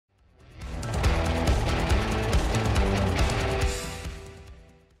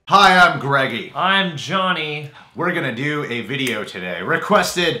Hi, I'm Greggy. I'm Johnny. We're gonna do a video today,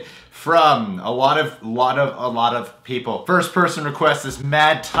 requested from a lot of people. First person request is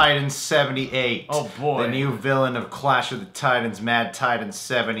Mad Titan 78. Oh boy. The new villain of Clash of the Titans, Mad Titan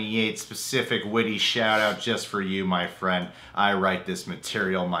 78. Specific witty shout out just for you, my friend. I write this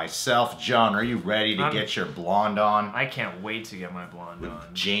material myself. John, are you ready to get your blonde on? I can't wait to get my blonde on.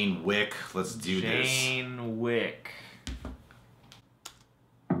 Jane Wick, let's do this. Jane Wick.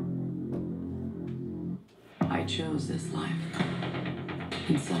 I chose this life,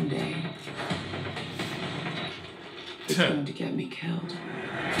 and someday it's going to get me killed.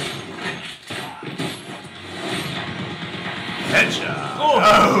 Headshot.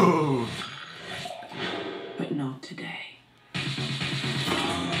 Oh! But not today.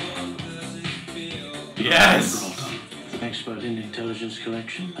 Yes! Expert in intelligence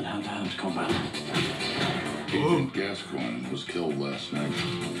collection and hand-to-hand combat. Agent Gascoigne was killed last night.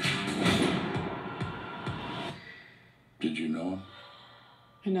 Did you know him?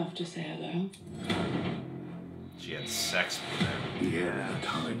 Enough to say hello. She had sex with him. He had an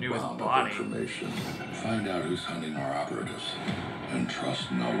atomic knew his bomb body. of information. Find out who's hunting our operatives, and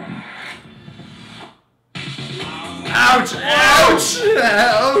trust no one. Ouch! Ouch!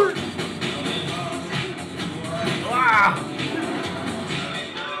 Ouch! Ah!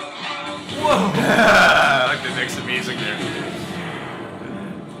 Whoa! I like the mix of music there.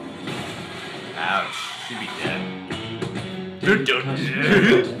 Ouch. She'd be dead.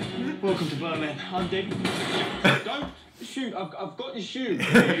 Welcome to BLONE. I'm Dick. Don't shoot. I've got your shoe.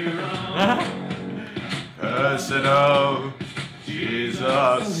 Personal. Jesus.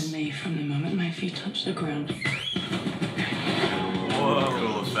 Go with me from the moment my feet touch the ground. Whoa.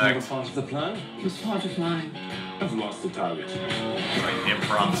 Cool Never effect. part of the plan. It was part of mine. I've lost the target. Like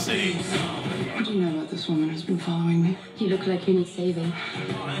improv scene. What do you know about this woman who's been following me? You look like you need saving.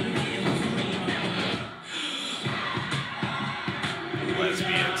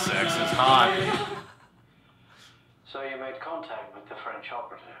 Lesbian sex is hot. So you made contact with the French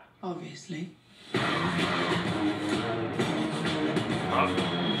operative? Obviously.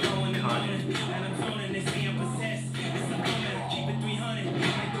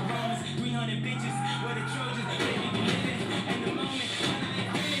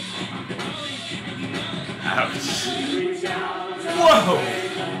 Ouch. Whoa!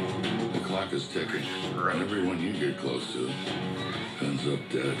 The clock is ticking. Everyone you get close to ends up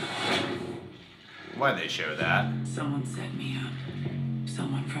dead. Why'd they show that? Someone set me up.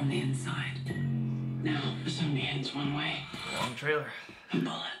 Someone from the inside. Now, this only ends one way. Long trailer. A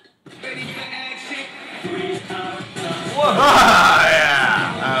bullet. Whoa! Ah,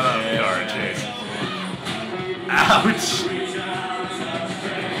 yeah! I love the car chase. Ouch!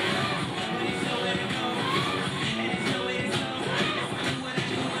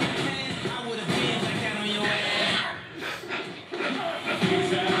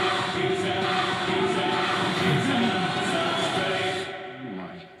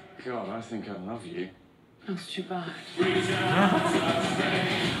 God, I think I love you. That's too bad.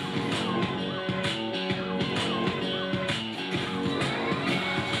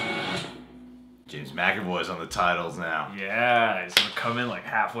 James McAvoy's on the titles now. Yeah, he's gonna come in like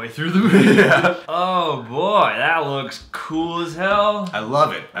halfway through the movie. Yeah. Oh boy, that looks cool as hell. I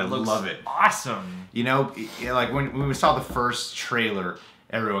love it. I Looks love it. Awesome. You know, like when we saw the first trailer,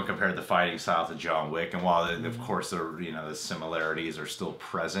 everyone compared the fighting style to John Wick, and while of course the similarities are still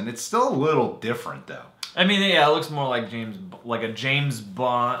present, it's still a little different though. I mean, yeah, it looks more like a James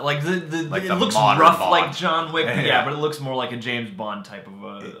Bond. Like it the looks modern rough Bond. like John Wick. Yeah. Yeah, but it looks more like a James Bond type of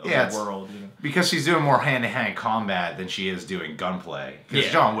a world. You know? Because she's doing more hand-to-hand combat than she is doing gunplay. Because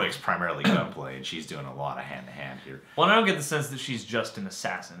Yeah. John Wick's primarily gunplay, and she's doing a lot of hand-to-hand here. Well, I don't get the sense that she's just an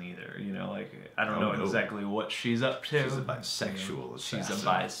assassin either. You know, like I don't know no. exactly what she's up to. She's a bisexual assassin. She's a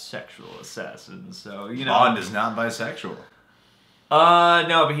bisexual assassin. So you know. Bond is not bisexual.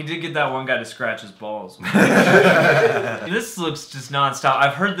 No, but he did get that one guy to scratch his balls. This looks just nonstop.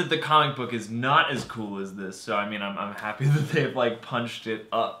 I've heard that the comic book is not as cool as this, so I mean, I'm happy that they've like punched it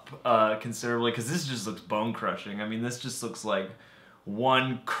up considerably, because this just looks bone crushing. I mean, this just looks like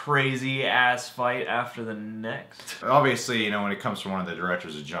one crazy ass fight after the next. Obviously, you know, when it comes from one of the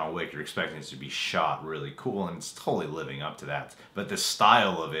directors of John Wick, you're expecting it to be shot really cool, and it's totally living up to that. But the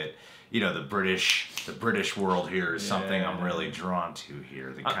style of it, you know, the British world here is something I'm really drawn to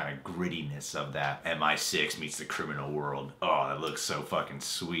here. The kind of grittiness of that. MI6 meets the criminal world. Oh, that looks so fucking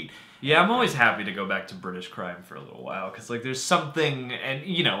sweet. Yeah, I'm always happy to go back to British crime for a little while because like there's something, and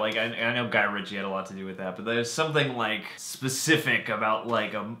you know, like I know Guy Ritchie had a lot to do with that, but there's something like specific about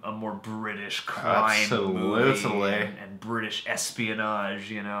like a more British crime movie and British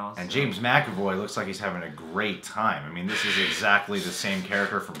espionage, you know. And James McAvoy looks like he's having a great time. I mean, this is exactly the same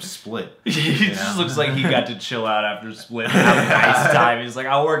character from Split. He just looks like he got to chill out after Split and have a nice time. He's like,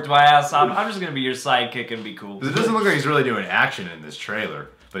 I worked my ass off. I'm just gonna be your sidekick and be cool. It doesn't look like he's really doing action in this trailer.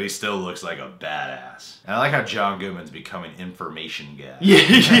 But he still looks like a badass. And I like how John Goodman's becoming information guy.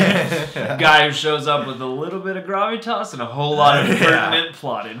 Yeah. Guy who shows up with a little bit of gravitas and a whole lot of pertinent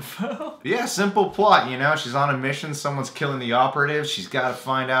plot info. Yeah, simple plot, you know? She's on a mission, someone's killing the operatives, she's got to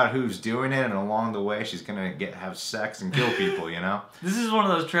find out who's doing it, and along the way she's going to have sex and kill people, you know? This is one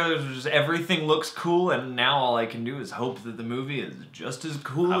of those trailers where just everything looks cool, and now all I can do is hope that the movie is just as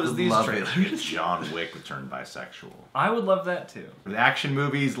cool as these trailers. I would love it if John Wick would turn bisexual. I would love that too. The action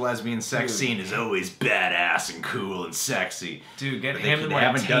movies, lesbian sex scene is always badass and cool and sexy. Dude, get but him in they like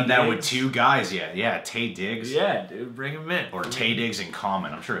haven't Taye done that with Diggs. 2 guys yet. Yeah, Taye Diggs. Yeah, dude, bring him in. Or Taye Diggs and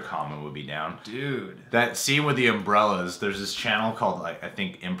Common. I'm sure Common would be down. Dude. That scene with the umbrellas, there's this channel called, like, I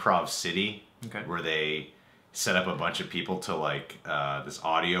think, Improv City, where they set up a bunch of people to, like, this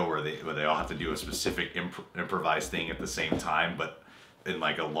audio where they all have to do a specific improvised thing at the same time, but in,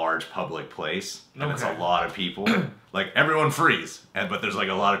 like, a large public place. And it's a lot of people. Like, everyone freeze. But there's, like,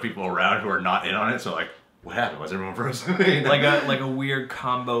 a lot of people around who are not in on it, so, like, what happened? Why's everyone frozen? like a weird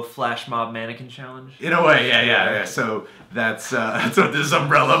combo flash mob mannequin challenge? In a way, yeah. So that's what this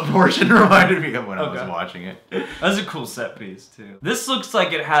umbrella portion reminded me of when I was watching it. That's a cool set piece too. This looks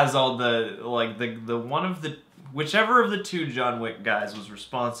like it has all the like the one of the whichever of the 2 John Wick guys was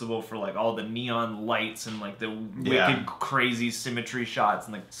responsible for like all the neon lights and like the wicked crazy symmetry shots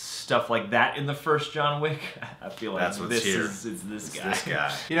and like stuff like that in the first John Wick. I feel like it's this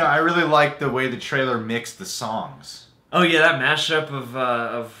guy. You know, I really like the way the trailer mixed the songs. Oh yeah, that mashup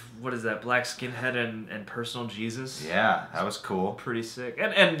of what is that, Black Skinhead and Personal Jesus? Yeah, that was cool. Pretty sick.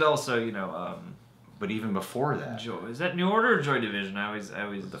 And also, you know, but even before that, Joy, is that New Order or Joy Division? I always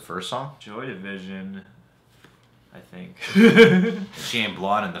the first song? Joy Division, I think. She ain't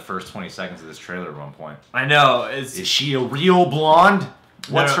blonde in the first 20 seconds of this trailer at one point. I know. Is she a real blonde?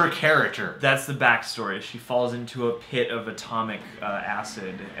 What's her character? That's the backstory. She falls into a pit of atomic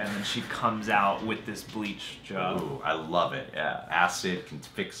acid, and then she comes out with this bleach job. Ooh, I love it. Yeah. Acid can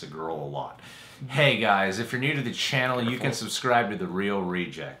fix a girl a lot. Hey guys, if you're new to the channel, you can subscribe to The Real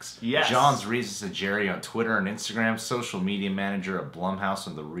Rejects. Yes. John's Reasons to Jerry on Twitter and Instagram, social media manager at Blumhouse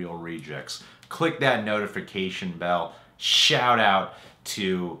and The Real Rejects. Click that notification bell. Shout out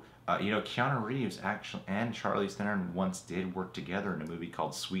to you know, Keanu Reeves actually and Charlize Theron once did work together in a movie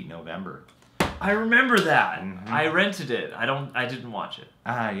called Sweet November. I remember that. I rented it. I didn't watch it.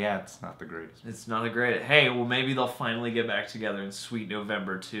 Yeah, it's not the greatest. It's not a great. Hey, well maybe they'll finally get back together in Sweet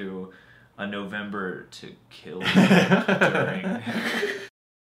November 2. A November to kill during.